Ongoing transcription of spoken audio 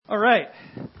All right.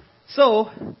 So,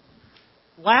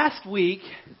 last week,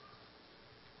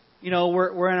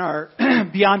 we're in our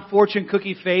Beyond Fortune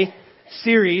Cookie Faith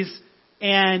series,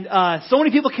 and so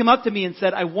many people came up to me and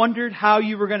said, I wondered how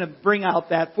you were going to bring out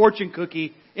that fortune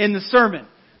cookie in the sermon.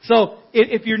 So,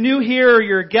 if you're new here or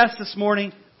you're a guest this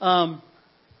morning,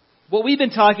 what we've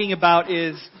been talking about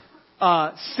is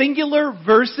singular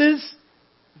verses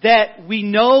that we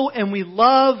know and we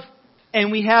love, and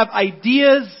we have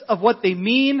ideas of what they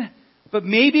mean, but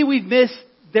maybe we've missed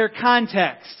their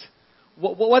context,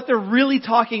 what they're really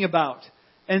talking about.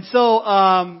 And so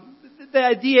the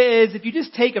idea is if you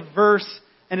just take a verse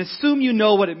and assume you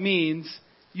know what it means,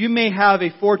 you may have a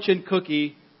fortune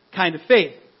cookie kind of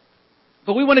faith.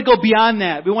 But we want to go beyond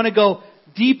that. We want to go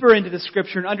deeper into the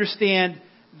Scripture and understand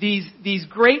these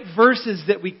great verses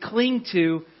that we cling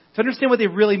to understand what they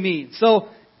really mean. So,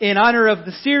 in honor of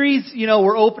the series,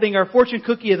 we're opening our fortune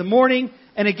cookie of the morning.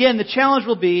 And again, the challenge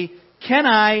will be, can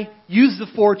I use the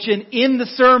fortune in the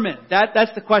sermon?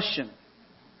 That's the question.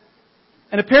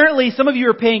 And apparently some of you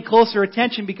are paying closer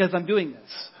attention because I'm doing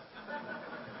this.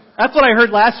 That's what I heard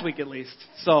last week at least.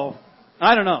 So,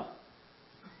 I don't know.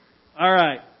 All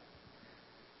right.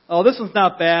 Oh, this one's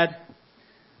not bad.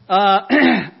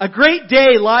 A great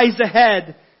day lies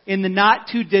ahead in the not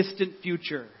too distant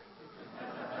future.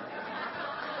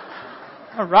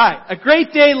 All right. A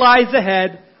great day lies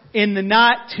ahead in the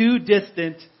not too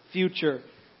distant future.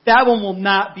 That one will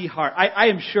not be hard. I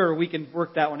am sure we can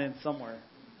work that one in somewhere.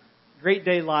 Great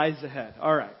day lies ahead.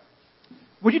 All right.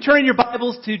 Would you turn in your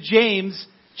Bibles to James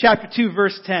chapter 2,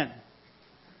 verse 10?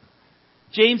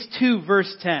 James 2,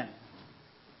 verse 10.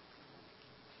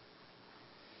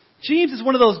 James is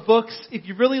one of those books, if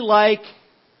you really like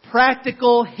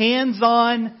practical,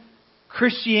 hands-on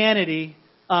Christianity,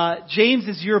 James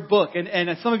is your book,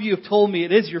 and some of you have told me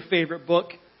it is your favorite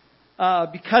book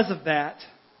because of that.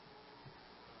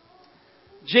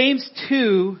 James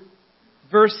 2,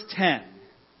 verse 10.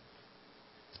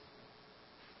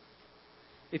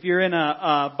 If you're in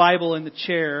a Bible in the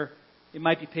chair, it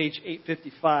might be page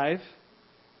 855.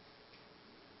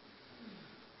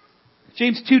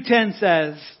 James 2:10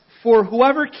 says, "For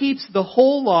whoever keeps the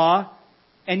whole law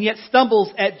and yet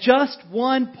stumbles at just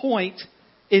one point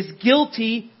is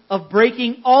guilty of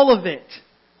breaking all of it."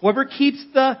 Whoever keeps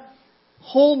the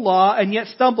whole law and yet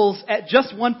stumbles at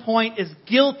just one point is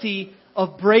guilty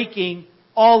of breaking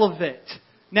all of it.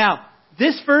 Now,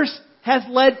 this verse has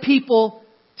led people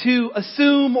to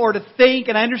assume or to think,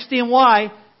 and I understand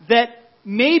why, that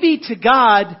maybe to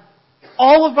God,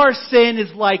 all of our sin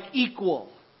is like equal.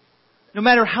 No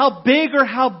matter how big or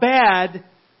how bad,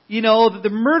 the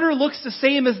murder looks the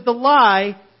same as the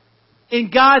lie. In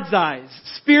God's eyes,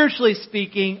 spiritually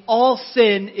speaking, all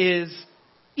sin is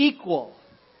equal.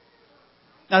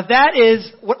 Now that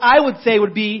is what I would say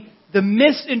would be the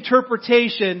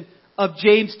misinterpretation of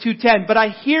James 2:10. But I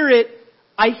hear it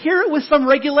with some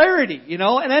regularity, and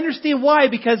I understand why,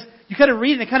 because you kind of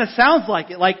read it and it kind of sounds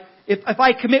like it. Like if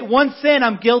I commit one sin,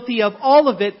 I'm guilty of all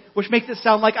of it, which makes it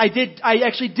sound like I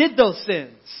actually did those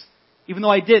sins, even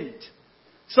though I didn't.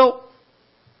 So,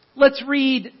 let's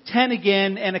read 10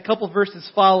 again and a couple verses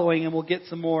following, and we'll get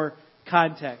some more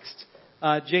context.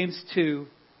 James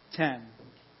 2:10.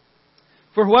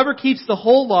 "For whoever keeps the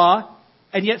whole law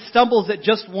and yet stumbles at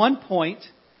just one point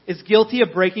is guilty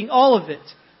of breaking all of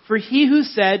it. For he who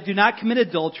said, 'Do not commit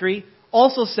adultery,'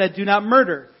 also said, 'Do not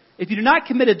murder.' If you do not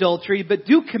commit adultery but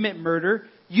do commit murder,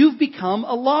 you've become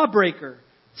a lawbreaker.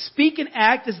 Speak and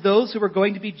act as those who are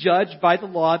going to be judged by the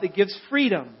law that gives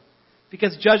freedom.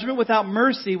 Because judgment without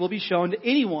mercy will be shown to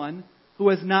anyone who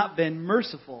has not been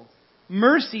merciful.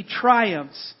 Mercy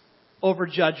triumphs over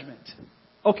judgment."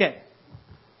 Okay.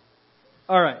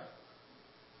 All right.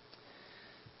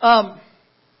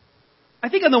 I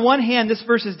think on the one hand, this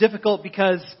verse is difficult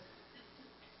because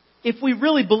if we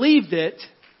really believed it,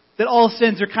 that all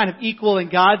sins are kind of equal in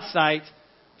God's sight,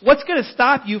 what's going to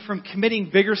stop you from committing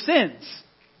bigger sins?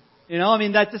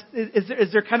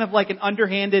 Is there kind of like an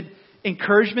underhanded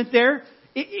encouragement there?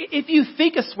 If you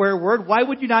think a swear word, why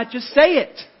would you not just say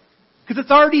it? Because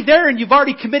it's already there and you've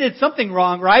already committed something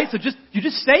wrong, right? So you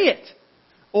just say it.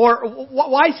 Or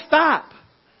why stop?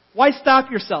 Why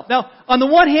stop yourself? Now, on the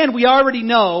one hand, we already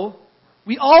know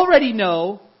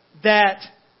that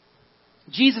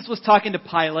Jesus was talking to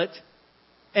Pilate,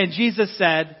 and Jesus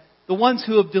said, "The ones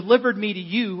who have delivered me to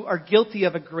you are guilty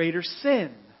of a greater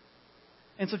sin."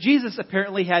 And so Jesus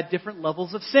apparently had different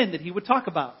levels of sin that he would talk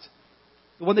about.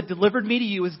 The one that delivered me to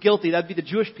you is guilty. That would be the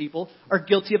Jewish people, are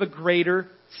guilty of a greater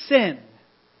sin.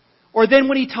 Or then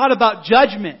when he taught about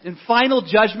judgment and final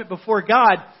judgment before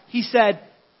God, he said,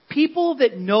 people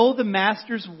that know the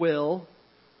Master's will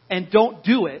and don't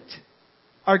do it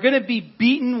are going to be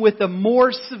beaten with a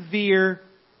more severe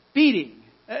beating.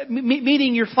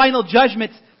 Meaning your final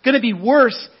judgment's going to be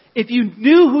worse if you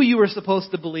knew who you were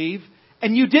supposed to believe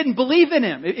and you didn't believe in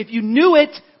Him. If you knew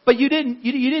it, but you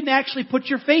didn't actually put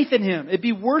your faith in Him, it'd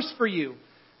be worse for you.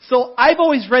 So I've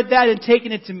always read that and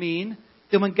taken it to mean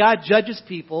that when God judges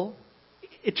people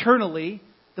eternally,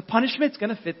 the punishment's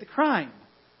going to fit the crime.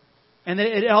 And that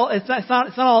it's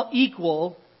not all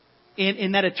equal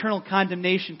in that eternal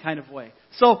condemnation kind of way.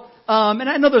 So, and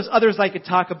I know there's others I could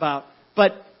talk about,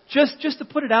 but just to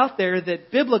put it out there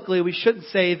that biblically we shouldn't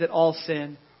say that all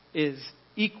sin is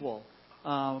equal.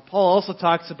 Paul also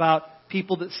talks about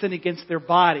people that sin against their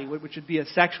body, which would be a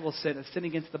sexual sin, a sin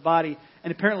against the body.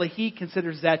 And apparently he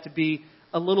considers that to be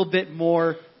a little bit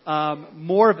more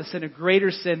of a sin, a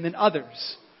greater sin than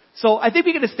others. So I think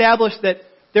we can establish that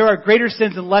there are greater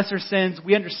sins and lesser sins.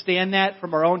 We understand that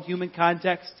from our own human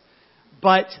context.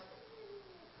 But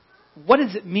what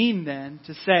does it mean then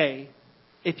to say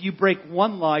if you break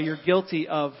one law, you're guilty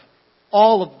of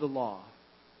all of the law?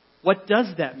 What does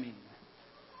that mean?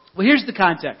 Well, here's the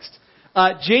context.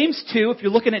 James 2, if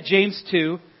you're looking at James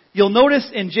 2, you'll notice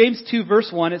in James 2 verse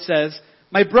 1 it says,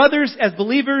 "My brothers, as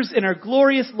believers in our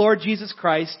glorious Lord Jesus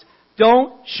Christ,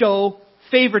 don't show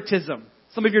favoritism."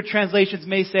 Some of your translations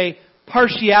may say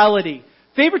partiality.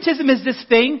 Favoritism is this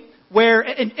thing where,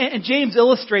 and James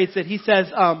illustrates it, he says,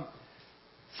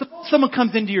 suppose someone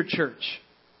comes into your church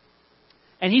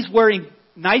and he's wearing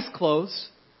nice clothes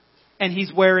and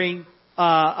he's wearing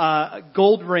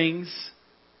gold rings,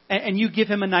 and you give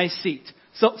him a nice seat.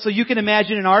 So you can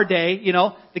imagine in our day,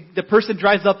 the person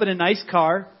drives up in a nice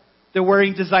car, they're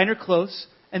wearing designer clothes,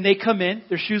 and they come in,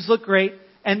 their shoes look great,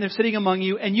 and they're sitting among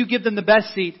you, and you give them the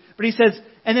best seat. But he says,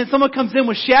 and then someone comes in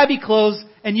with shabby clothes,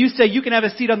 and you say, you can have a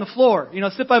seat on the floor,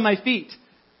 sit by my feet,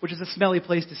 which is a smelly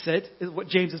place to sit, is what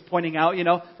James is pointing out,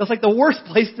 That's like the worst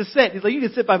place to sit. He's like, you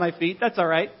can sit by my feet, that's all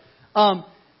right.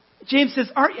 James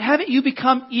says, haven't you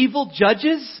become evil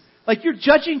judges? Like you're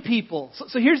judging people.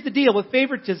 So here's the deal with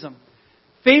favoritism.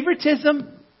 Favoritism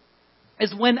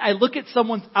is when I look at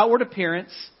someone's outward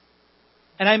appearance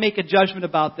and I make a judgment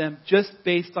about them just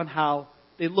based on how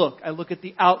they look. I look at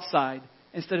the outside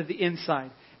instead of the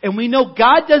inside. And we know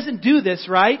God doesn't do this,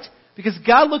 right? Because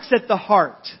God looks at the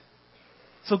heart.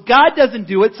 So God doesn't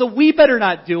do it, so we better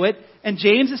not do it. And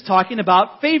James is talking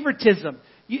about favoritism.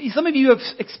 Some of you have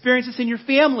experienced this in your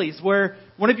families where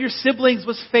one of your siblings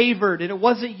was favored and it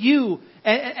wasn't you.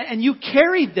 And you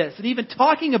carried this. And even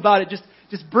talking about it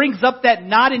just brings up that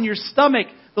knot in your stomach.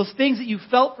 Those things that you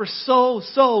felt for so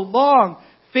long.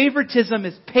 Favoritism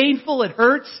is painful. It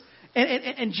hurts.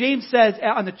 And James says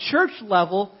on the church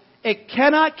level, it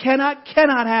cannot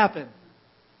happen.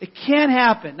 It can't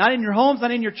happen. Not in your homes,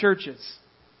 not in your churches.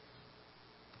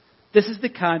 This is the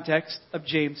context of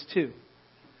James 2.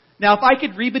 Now, if I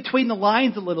could read between the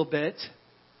lines a little bit,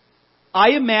 I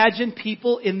imagine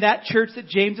people in that church that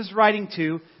James is writing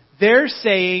to, they're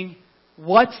saying,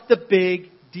 what's the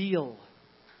big deal?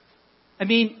 I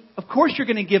mean, of course you're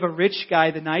going to give a rich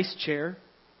guy the nice chair,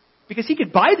 because he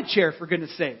could buy the chair, for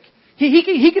goodness sake.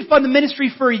 He could fund the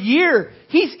ministry for a year.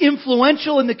 He's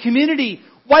influential in the community.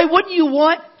 Why wouldn't you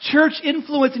want church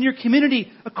influence in your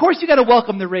community? Of course you got to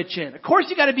welcome the rich in. Of course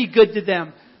you got to be good to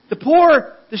them. The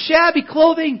poor, the shabby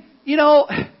clothing,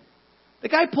 the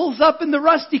guy pulls up in the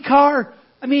rusty car.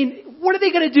 I mean, what are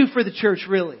they going to do for the church,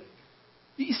 really?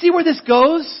 You see where this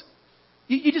goes?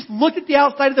 You just looked at the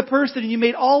outside of the person and you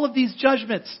made all of these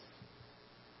judgments.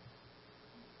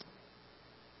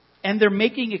 And they're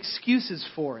making excuses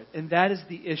for it. And that is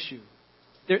the issue.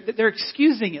 They're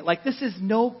excusing it like this is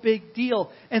no big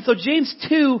deal. And so James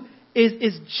 2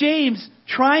 is James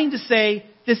trying to say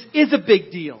this is a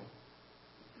big deal.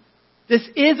 This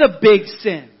is a big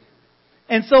sin.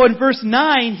 And so in verse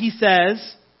 9 he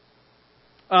says,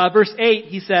 verse 8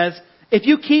 he says, if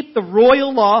you keep the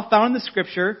royal law found in the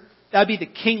Scripture, that would be the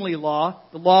kingly law,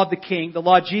 the law of the king, the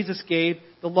law Jesus gave,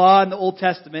 the law in the Old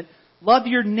Testament. Love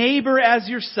your neighbor as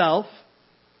yourself.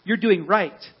 You're doing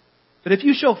right. But if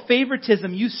you show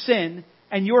favoritism, you sin,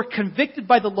 and you're convicted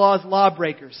by the law as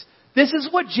lawbreakers. This is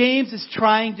what James is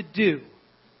trying to do.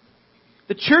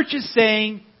 The church is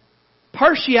saying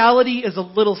partiality is a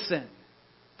little sin.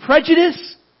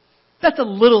 Prejudice, that's a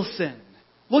little sin.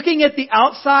 Looking at the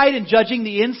outside and judging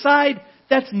the inside,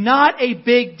 that's not a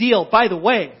big deal. By the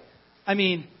way, I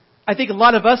think a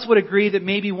lot of us would agree that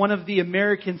maybe one of the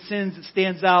American sins that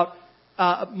stands out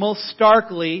most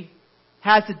starkly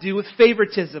has to do with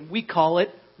favoritism. We call it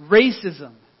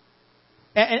racism.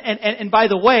 And by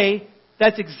the way,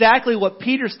 that's exactly what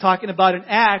Peter's talking about in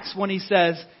Acts when he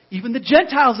says, even the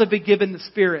Gentiles have been given the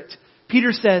Spirit.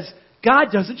 Peter says,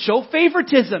 God doesn't show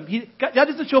favoritism. God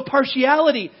doesn't show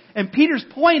partiality. And Peter's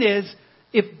point is,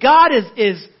 if God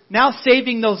is now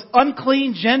saving those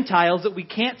unclean Gentiles that we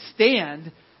can't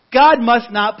stand, God must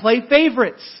not play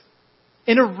favorites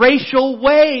in a racial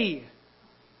way.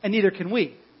 And neither can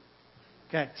we.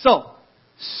 Okay, so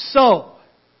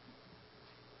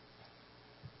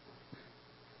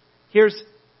here's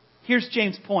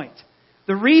James' point.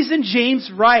 The reason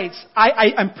James writes,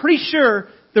 I'm pretty sure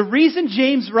the reason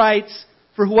James writes,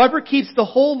 for whoever keeps the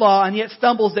whole law and yet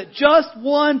stumbles at just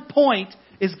one point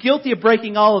is guilty of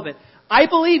breaking all of it. I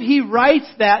believe he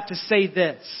writes that to say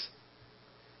this: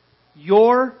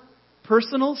 your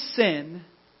personal sin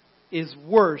is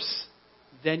worse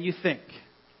than you think.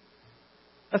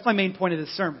 That's my main point of this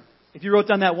sermon. If you wrote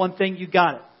down that one thing, you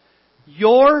got it.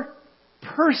 Your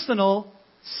personal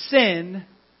sin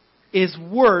is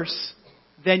worse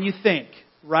than you think.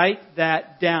 Write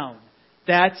that down.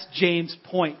 That's James'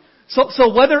 point.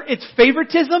 So whether it's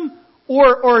favoritism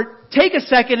or take a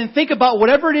second and think about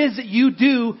whatever it is that you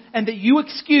do and that you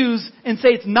excuse and say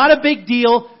it's not a big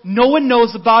deal, no one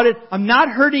knows about it, I'm not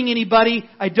hurting anybody,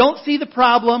 I don't see the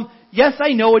problem. Yes,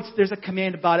 I know there's a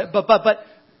command about it, but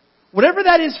whatever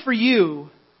that is for you,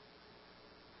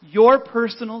 your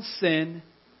personal sin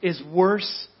is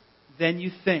worse than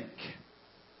you think.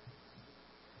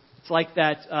 It's like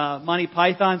that Monty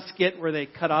Python skit where they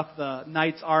cut off the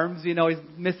knight's arms. He's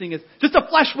missing just a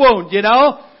flesh wound,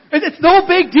 It's no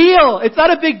big deal. It's not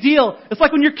a big deal. It's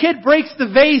like when your kid breaks the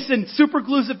vase and super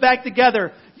glues it back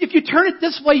together. If you turn it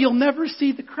this way, you'll never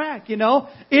see the crack,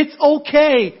 It's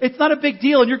okay. It's not a big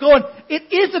deal. And you're going,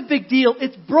 it is a big deal.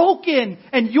 It's broken.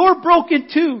 And you're broken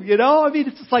too,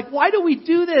 It's just like, why do we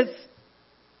do this?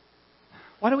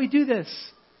 Why do we do this?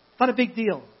 It's not a big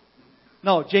deal.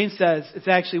 No, James says it's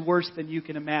actually worse than you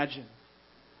can imagine.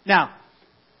 Now,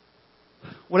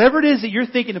 whatever it is that you're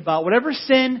thinking about, whatever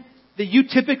sin that you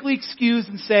typically excuse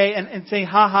and say,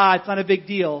 it's not a big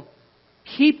deal,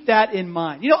 keep that in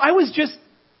mind.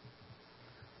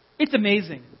 It's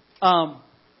amazing. I'm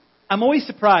always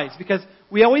surprised because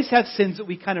we always have sins that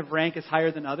we kind of rank as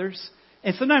higher than others.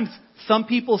 And sometimes some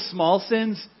people's small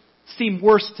sins seem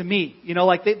worse to me.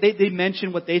 Like they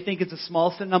mention what they think is a small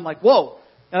sin, and I'm like, whoa.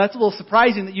 Now that's a little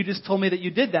surprising that you just told me that you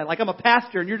did that. Like I'm a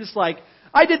pastor and you're just like,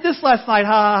 I did this last night,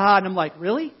 ha ha ha. And I'm like,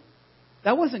 really?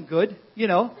 That wasn't good,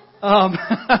 One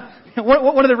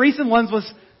of the recent ones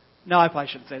was, no, I probably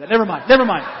shouldn't say that. Never mind.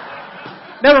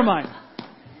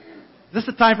 Is this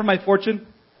the time for my fortune?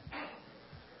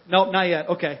 No, not yet.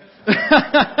 Okay.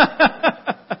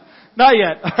 Not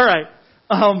yet. All right.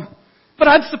 But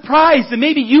I'm surprised, and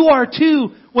maybe you are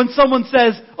too, when someone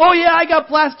says, oh yeah, I got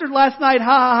plastered last night, ha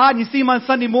ha ha, and you see them on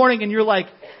Sunday morning and you're like,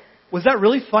 was that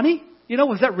really funny?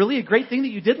 Was that really a great thing that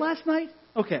you did last night?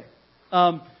 Okay.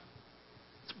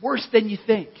 It's worse than you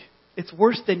think. It's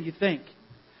worse than you think.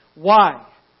 Why?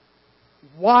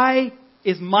 Why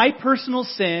is my personal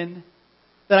sin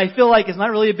that I feel like is not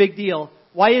really a big deal,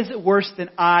 why is it worse than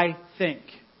I think?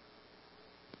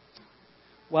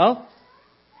 Well,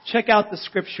 check out the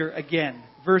scripture again,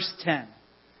 verse 10.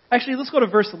 Actually, let's go to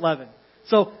verse 11.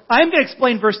 So I'm going to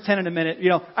explain verse 10 in a minute.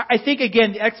 I think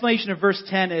again the explanation of verse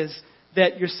 10 is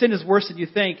that your sin is worse than you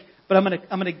think, but I'm going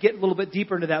to get a little bit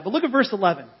deeper into that. But look at verse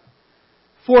 11.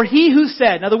 For he who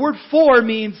said, now the word for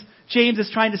means James is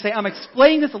trying to say, I'm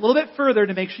explaining this a little bit further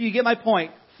to make sure you get my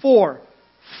point. For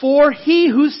he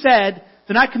who said,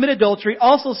 do not commit adultery,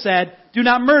 also said, do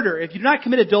not murder. If you do not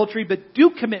commit adultery, but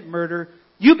do commit murder,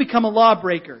 you become a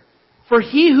lawbreaker. For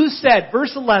he who said,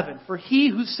 verse 11, for he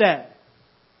who said.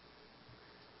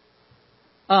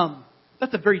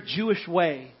 That's a very Jewish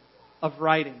way of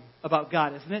writing about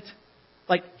God, isn't it?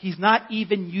 Like, he's not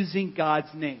even using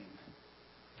God's name.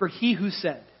 For he who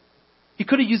said. He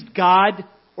could have used God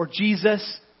or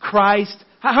Jesus, Christ,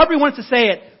 however he wants to say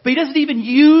it. But he doesn't even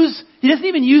use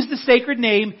the sacred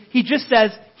name. He just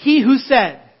says, he who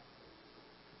said.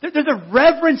 There's a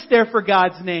reverence there for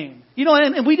God's name.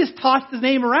 And we just toss the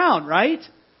name around, right?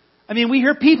 I mean, we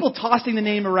hear people tossing the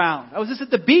name around. I was just at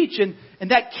the beach and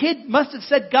that kid must have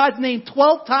said God's name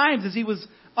 12 times as he was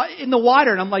in the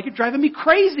water. And I'm like, you're driving me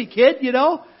crazy, kid,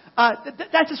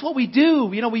 That's just what we do.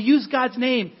 We use God's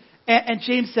name. And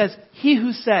James says, he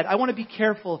who said, I want to be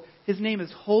careful. His name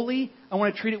is holy. I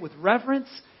want to treat it with reverence.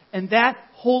 And that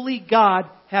holy God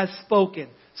has spoken.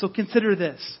 So consider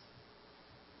this.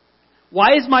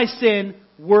 Why is my sin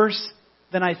worse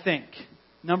than I think?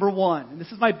 Number one, and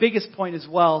this is my biggest point as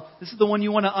well. This is the one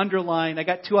you want to underline. I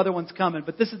got two other ones coming,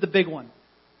 but this is the big one.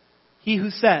 He who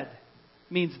said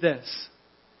means this.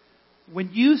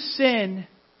 When you sin,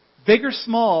 big or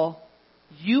small,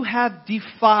 you have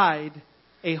defied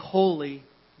a holy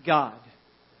God.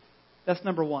 That's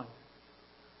number one.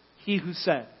 He who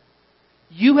said,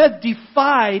 you have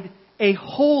defied a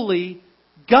holy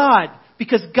God.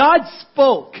 Because God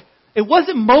spoke. It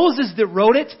wasn't Moses that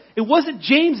wrote it. It wasn't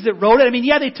James that wrote it. I mean,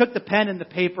 yeah, they took the pen and the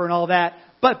paper and all that.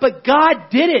 But God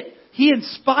did it. He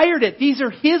inspired it. These are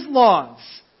His laws.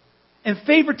 And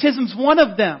favoritism's one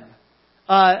of them.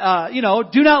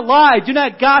 Do not lie, do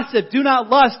not gossip, do not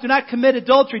lust, do not commit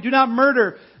adultery, do not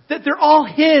murder. They're all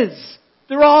His.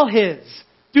 They're all His.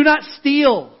 Do not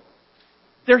steal.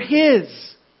 They're His.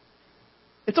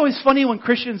 It's always funny when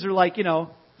Christians are like,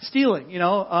 stealing.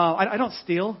 I don't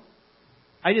steal.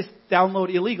 I just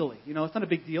download illegally. It's not a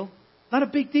big deal. Not a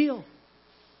big deal.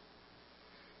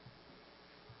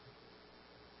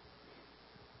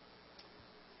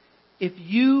 If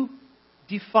you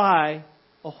defy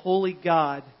a holy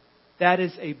God, that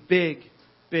is a big,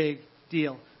 big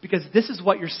deal. Because this is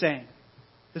what you're saying.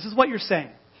 This is what you're saying.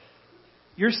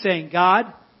 You're saying,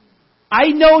 God, I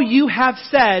know you have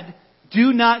said,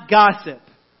 do not gossip.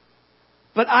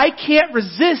 But I can't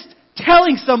resist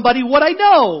telling somebody what I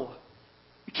know.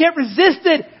 I can't resist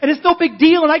it, and it's no big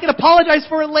deal, and I can apologize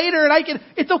for it later, and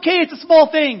it's okay, it's a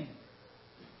small thing.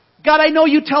 God, I know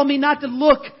you tell me not to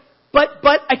look, but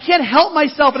I can't help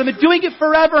myself, and I've been doing it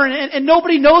forever, and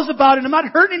nobody knows about it, and I'm not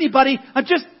hurting anybody,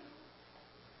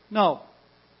 No.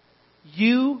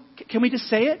 Can we just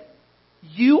say it?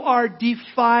 You are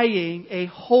defying a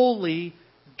holy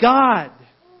God.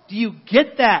 Do you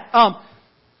get that?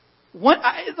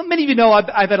 Many of you know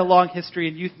I've had a long history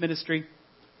in youth ministry.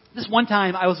 This one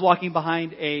time I was walking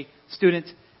behind a student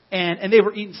and they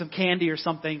were eating some candy or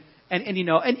something and you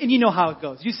know how it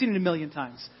goes. You've seen it a million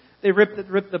times. They rip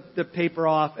the paper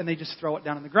off and they just throw it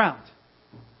down on the ground.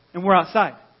 And we're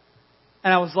outside.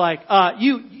 And I was like,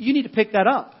 you need to pick that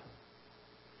up.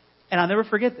 And I'll never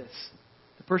forget this.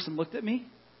 The person looked at me,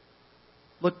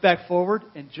 looked back forward,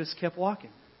 and just kept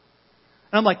walking.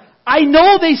 And I'm like, I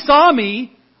know they saw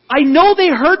me. I know they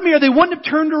heard me or they wouldn't have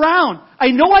turned around.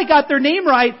 I know I got their name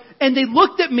right. And they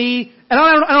looked at me. And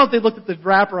I don't know if they looked at the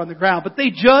wrapper on the ground, but they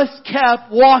just kept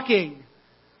walking.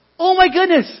 Oh my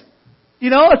goodness.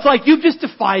 It's like you've just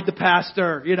defied the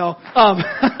pastor,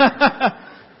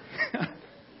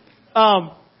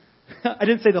 I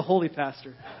didn't say the holy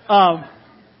pastor.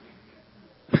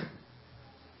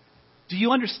 Do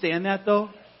you understand that though?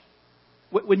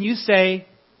 When you say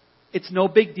it's no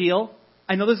big deal,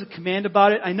 I know there's a command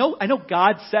about it. I know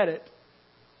God said it,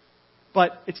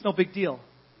 but it's no big deal.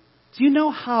 Do you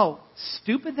know how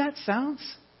stupid that sounds?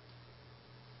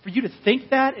 For you to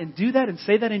think that and do that and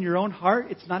say that in your own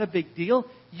heart, it's not a big deal.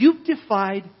 You've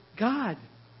defied God.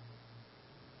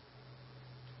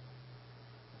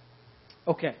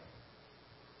 Okay.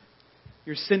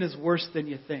 Your sin is worse than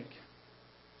you think.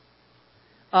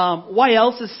 Why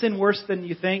else is sin worse than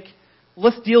you think?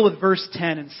 Let's deal with verse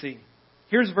 10 and see.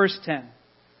 Here's verse 10.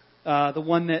 The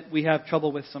one that we have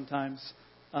trouble with sometimes.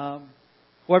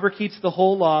 Whoever keeps the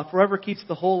whole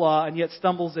law and yet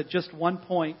stumbles at just one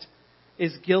point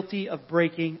is guilty of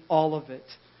breaking all of it.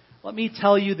 Let me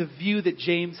tell you the view that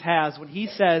James has. When he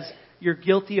says you're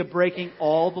guilty of breaking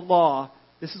all the law,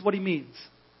 this is what he means.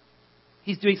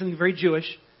 He's doing something very Jewish.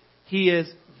 He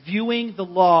is viewing the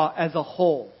law as a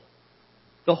whole.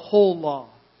 The whole law.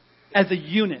 As a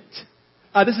unit.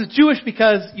 This is Jewish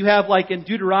because you have like in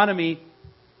Deuteronomy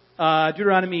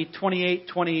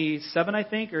 28:27, I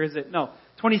think, or is it? No,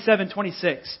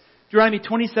 27:26. Deuteronomy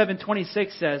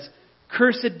 27:26 says,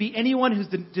 "Cursed be anyone who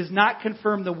does not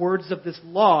confirm the words of this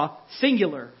law,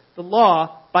 singular, the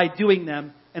law, by doing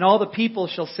them, and all the people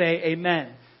shall say amen."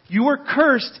 You are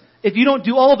cursed if you don't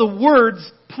do all the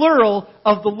words, plural,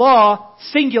 of the law,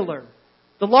 singular.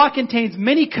 The law contains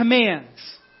many commands.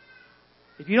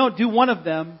 If you don't do one of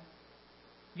them,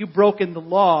 you've broken the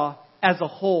law as a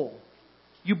whole.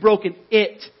 You've broken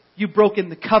it. You've broken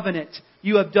the covenant.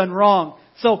 You have done wrong.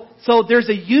 So there's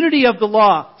a unity of the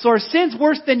law. So our sin's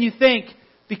worse than you think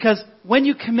because when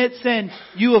you commit sin,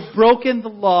 you have broken the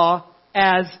law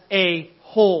as a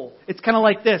whole. It's kind of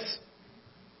like this.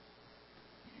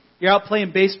 You're out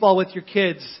playing baseball with your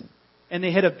kids and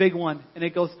they hit a big one and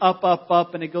it goes up, up,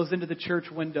 up and it goes into the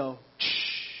church window.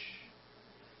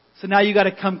 So now you got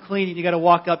to come clean and you got to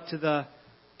walk up to the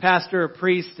pastor or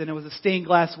priest and it was a stained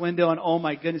glass window and oh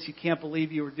my goodness, you can't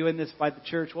believe you were doing this by the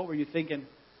church. What were you thinking?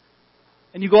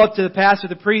 And you go up to the pastor,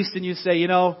 the priest, and you say,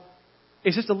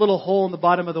 it's just a little hole in the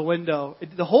bottom of the window.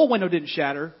 The whole window didn't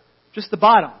shatter, just the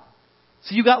bottom.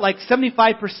 So you got like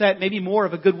 75%, maybe more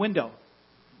of a good window.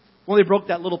 Well, they broke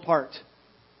that little part.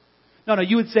 No,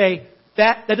 you would say,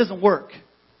 that doesn't work.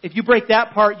 If you break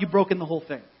that part, you've broken the whole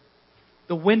thing.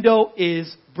 The window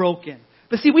is broken.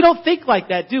 But see, we don't think like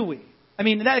that, do we? I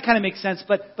mean, that kind of makes sense,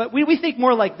 but we think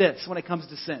more like this when it comes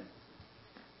to sin.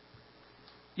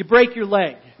 You break your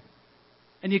leg,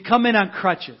 and you come in on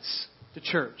crutches to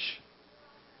church.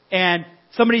 And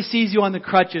somebody sees you on the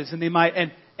crutches, and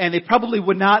they probably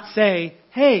would not say,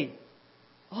 "Hey,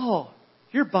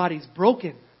 your body's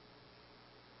broken.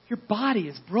 Your body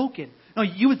is broken." No,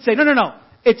 you would say, No.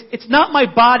 It's not my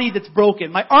body that's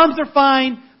broken. My arms are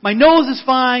fine. My nose is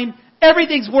fine.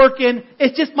 Everything's working.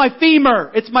 It's just my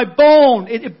femur. It's my bone.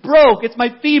 It broke. It's my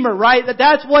femur, right?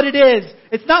 That's what it is.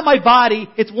 It's not my body.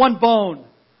 It's one bone.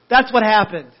 That's what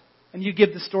happened. And you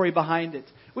give the story behind it.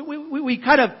 We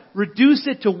kind of reduce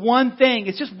it to one thing.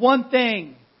 It's just one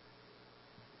thing.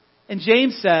 And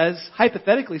James says,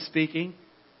 hypothetically speaking,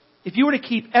 if you were to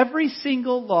keep every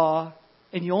single law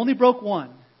and you only broke one,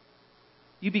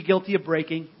 you'd be guilty of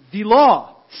breaking the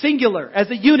law. Singular. As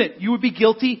a unit, you would be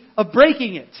guilty of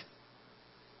breaking it.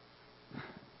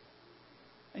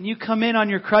 And you come in on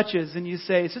your crutches and you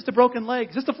say, "It's just a broken leg.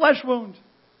 It's just a flesh wound."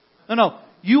 No.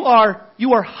 You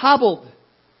are hobbled.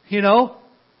 You know?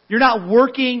 You're not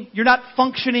working. You're not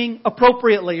functioning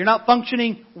appropriately. You're not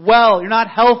functioning well. You're not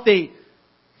healthy.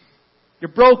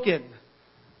 You're broken.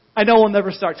 I know we'll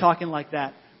never start talking like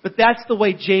that. But that's the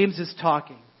way James is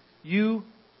talking. You've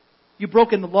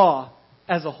broken the law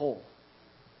as a whole.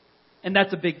 And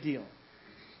that's a big deal.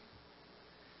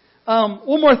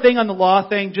 One more thing on the law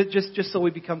thing, just so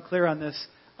we become clear on this.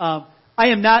 I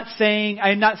am not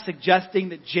suggesting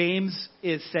that James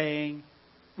is saying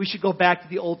we should go back to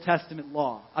the Old Testament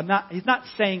law. He's not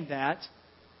saying that.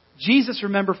 Jesus,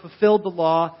 remember, fulfilled the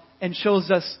law and shows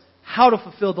us how to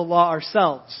fulfill the law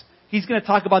ourselves. He's going to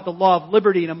talk about the law of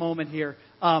liberty in a moment here.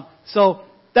 So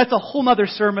that's a whole other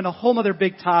sermon, a whole other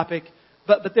big topic.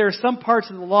 But there are some parts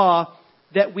of the law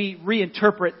that we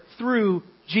reinterpret through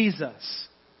Jesus.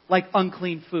 Like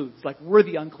unclean foods, like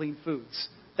worthy unclean foods.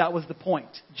 That was the point.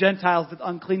 Gentiles, the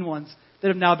unclean ones that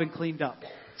have now been cleaned up.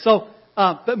 So,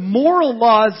 but moral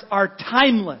laws are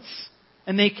timeless.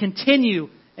 And they continue.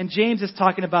 And James is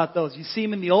talking about those. You see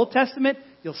them in the Old Testament.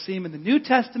 You'll see them in the New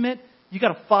Testament. You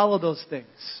got to follow those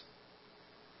things.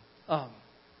 Or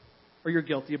you're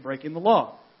guilty of breaking the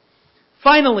law.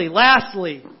 Finally,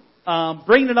 lastly,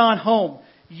 bringing it on home.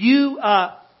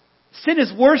 Sin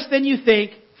is worse than you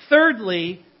think.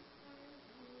 Thirdly,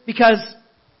 because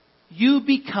you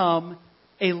become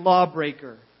a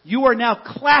lawbreaker. You are now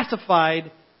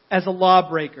classified as a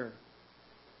lawbreaker.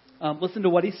 Listen to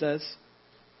what he says.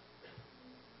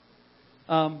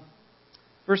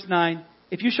 Verse 9.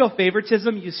 If you show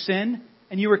favoritism, you sin,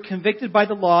 and you are convicted by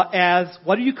the law as,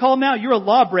 what do you call now? You're a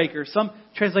lawbreaker. Some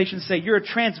translations say you're a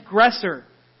transgressor.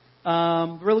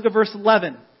 Look at verse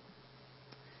 11.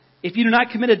 If you do not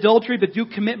commit adultery but do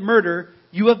commit murder,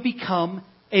 you have become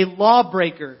a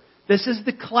lawbreaker. This is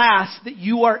the class that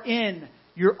you are in.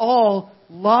 You're all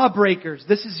lawbreakers.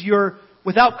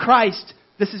 Without Christ,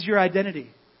 this is your identity.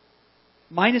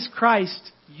 Minus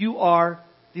Christ, you are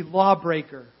the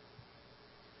lawbreaker.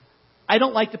 I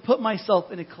don't like to put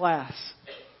myself in a class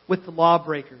with the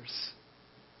lawbreakers.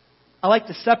 I like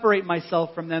to separate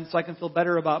myself from them so I can feel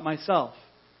better about myself.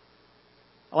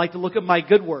 I like to look at my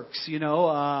good works.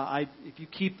 If you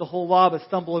keep the whole law but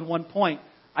stumble in one point,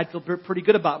 I'd feel pretty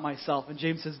good about myself. And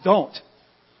James says, don't.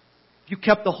 If you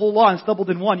kept the whole law and stumbled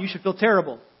in one, you should feel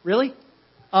terrible. Really?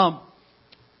 I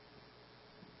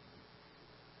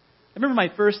remember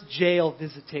my first jail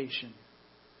visitation.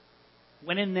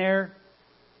 Went into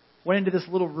this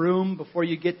little room before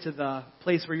you get to the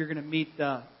place where you're going to meet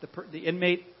the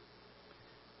inmate.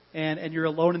 And you're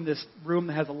alone in this room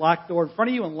that has a locked door in front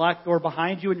of you and a locked door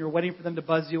behind you, and you're waiting for them to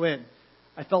buzz you in.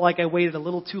 I felt like I waited a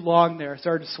little too long there. I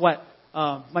started to sweat.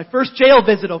 My first jail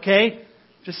visit, okay?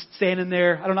 Just standing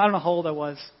there. I don't know how old I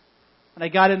was. And I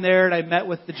got in there and I met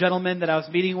with the gentleman that I was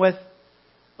meeting with.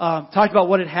 Talked about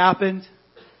what had happened.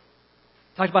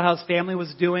 Talked about how his family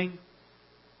was doing.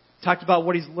 Talked about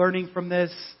what he's learning from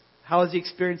this. How is he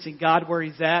experiencing God where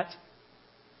he's at.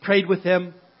 Prayed with him.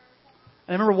 And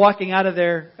I remember walking out of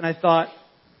there and I thought,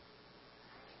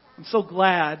 I'm so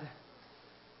glad,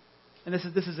 and this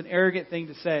is an arrogant thing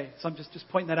to say, so I'm just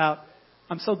pointing that out.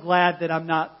 I'm so glad that I'm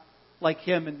not like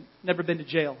him and never been to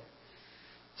jail.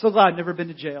 So glad I've never been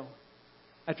to jail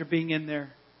after being in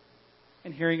there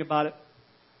and hearing about it.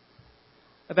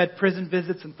 I've had prison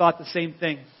visits and thought the same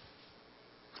thing.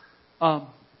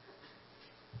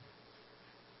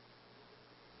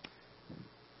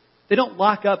 They don't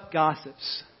lock up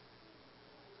gossips.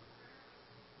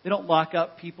 They don't lock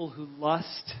up people who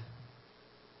lust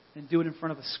and do it in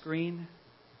front of a screen.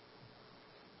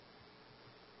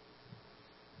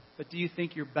 But do you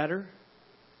think you're better?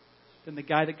 than the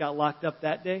guy that got locked up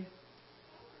that day?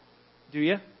 Do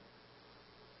you?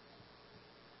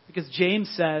 Because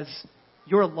James says,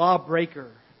 you're a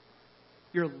lawbreaker.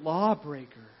 You're a lawbreaker.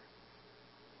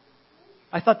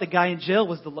 I thought the guy in jail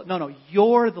was No,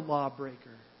 you're the lawbreaker.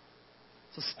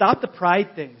 So stop the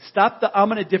pride thing. Stop the,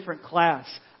 I'm in a different class.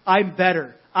 I'm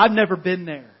better. I've never been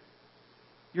there.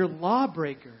 You're a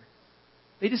lawbreaker.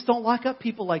 They just don't lock up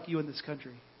people like you in this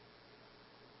country.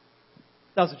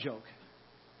 That was a joke.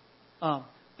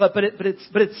 But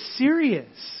it's serious.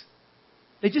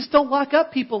 They just don't lock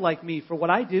up people like me for what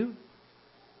I do.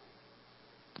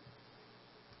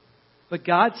 But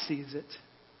God sees it.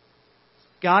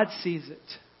 God sees it.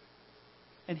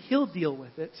 And He'll deal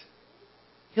with it.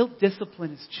 He'll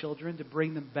discipline His children to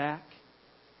bring them back.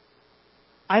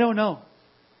 I don't know.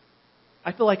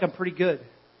 I feel like I'm pretty good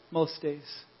most days.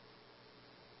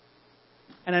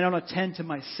 And I don't attend to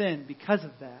my sin because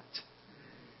of that.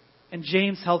 And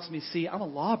James helps me see I'm a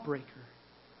lawbreaker.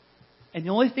 And the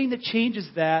only thing that changes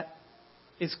that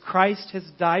is Christ has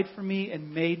died for me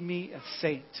and made me a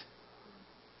saint.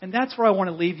 And that's where I want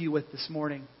to leave you with this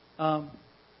morning.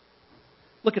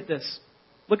 Look at this.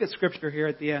 Look at Scripture here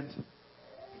at the end.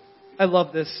 I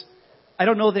love this. I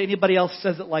don't know that anybody else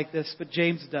says it like this, but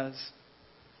James does.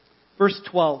 Verse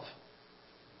 12.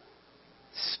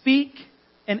 Speak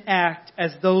and act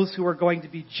as those who are going to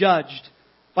be judged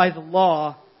by the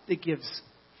law that gives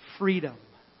freedom.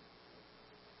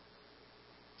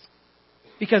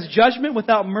 Because judgment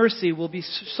without mercy will be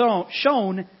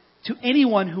shown to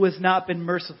anyone who has not been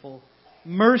merciful.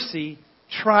 Mercy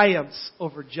triumphs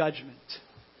over judgment.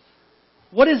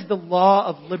 What is the law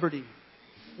of liberty?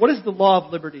 What is the law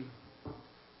of liberty?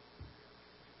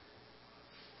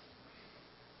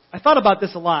 I thought about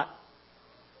this a lot.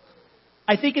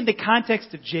 I think in the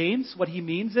context of James, what he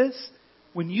means is,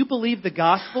 when you believe the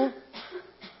gospel,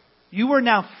 you are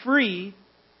now free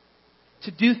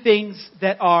to do things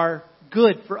that are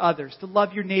good for others, to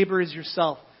love your neighbor as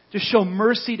yourself, to show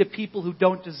mercy to people who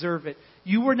don't deserve it.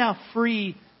 You are now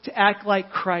free to act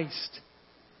like Christ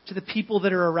to the people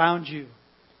that are around you.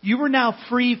 You are now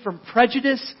free from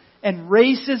prejudice and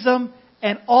racism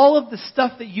and all of the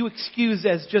stuff that you excuse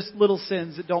as just little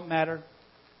sins that don't matter.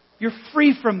 You're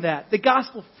free from that. The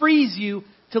gospel frees you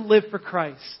to live for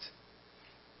Christ.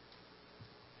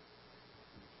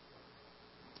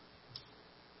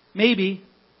 Maybe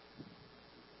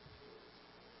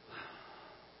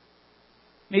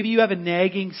you have a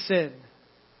nagging sin.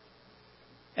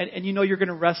 And you know you're going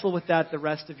to wrestle with that the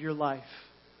rest of your life.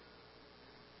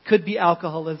 Could be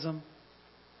alcoholism.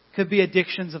 Could be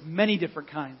addictions of many different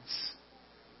kinds.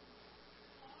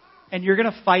 And you're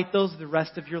going to fight those the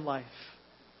rest of your life.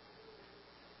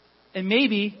 And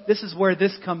maybe this is where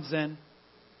this comes in.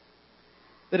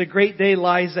 That a great day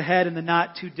lies ahead in the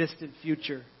not too distant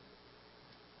future.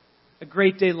 A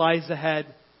great day lies ahead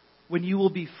when you will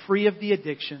be free of the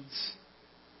addictions,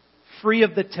 free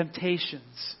of the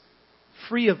temptations,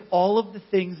 free of all of the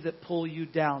things that pull you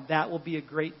down. That will be a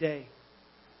great day.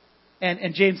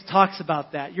 And James talks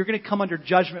about that. You're going to come under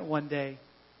judgment one day.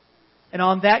 And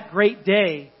on that great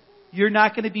day, you're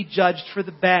not going to be judged for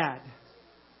the bad.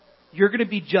 You're going to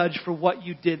be judged for what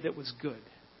you did that was good.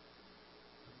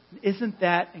 Isn't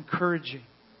that encouraging?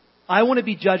 I want to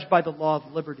be judged by the law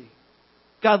of liberty.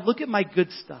 God, look at my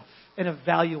good stuff and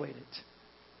evaluate it.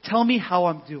 Tell me how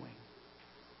I'm doing.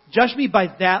 Judge me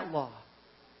by that law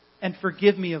and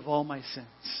forgive me of all my sins.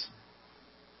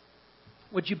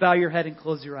 Would you bow your head and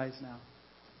close your eyes now?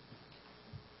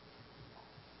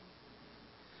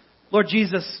 Lord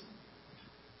Jesus,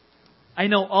 I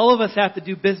know all of us have to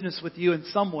do business with you in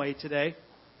some way today.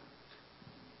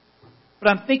 But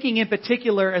I'm thinking in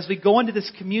particular as we go into this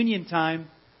communion time,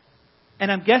 and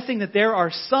I'm guessing that there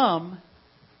are some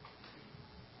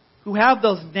who have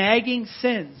those nagging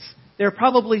sins. There are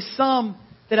probably some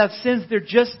that have sins they're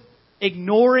just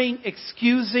ignoring,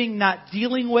 excusing, not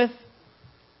dealing with.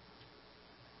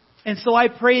 And so I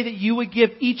pray that you would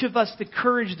give each of us the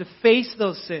courage to face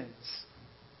those sins.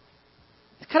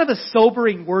 It's kind of a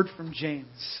sobering word from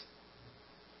James.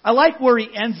 I like where he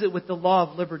ends it with the law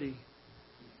of liberty.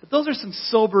 But those are some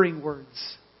sobering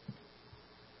words.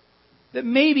 That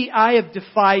maybe I have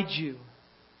defied you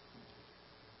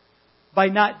by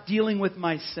not dealing with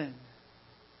my sin.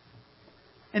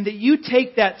 And that you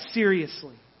take that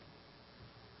seriously.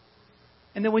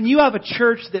 And that when you have a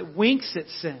church that winks at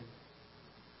sin,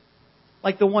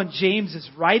 like the one James is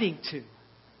writing to,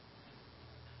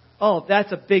 oh,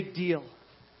 that's a big deal.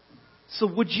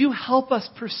 So would you help us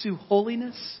pursue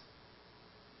holiness?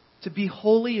 To be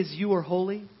holy as you are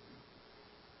holy?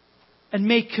 And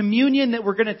may communion that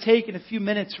we're going to take in a few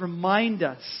minutes remind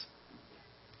us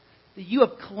that you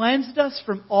have cleansed us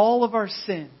from all of our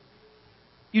sin.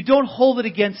 You don't hold it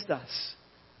against us.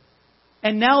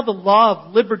 And now the law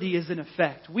of liberty is in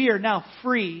effect. We are now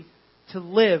free to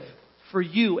live for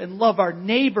you and love our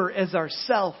neighbor as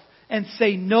ourself and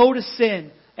say no to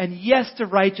sin and yes to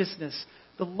righteousness.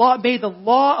 May the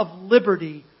law of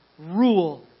liberty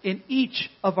rule in each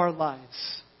of our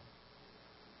lives.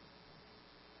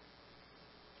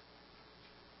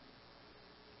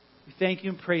 We thank you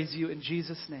and praise you in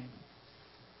Jesus' name.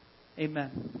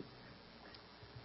 Amen.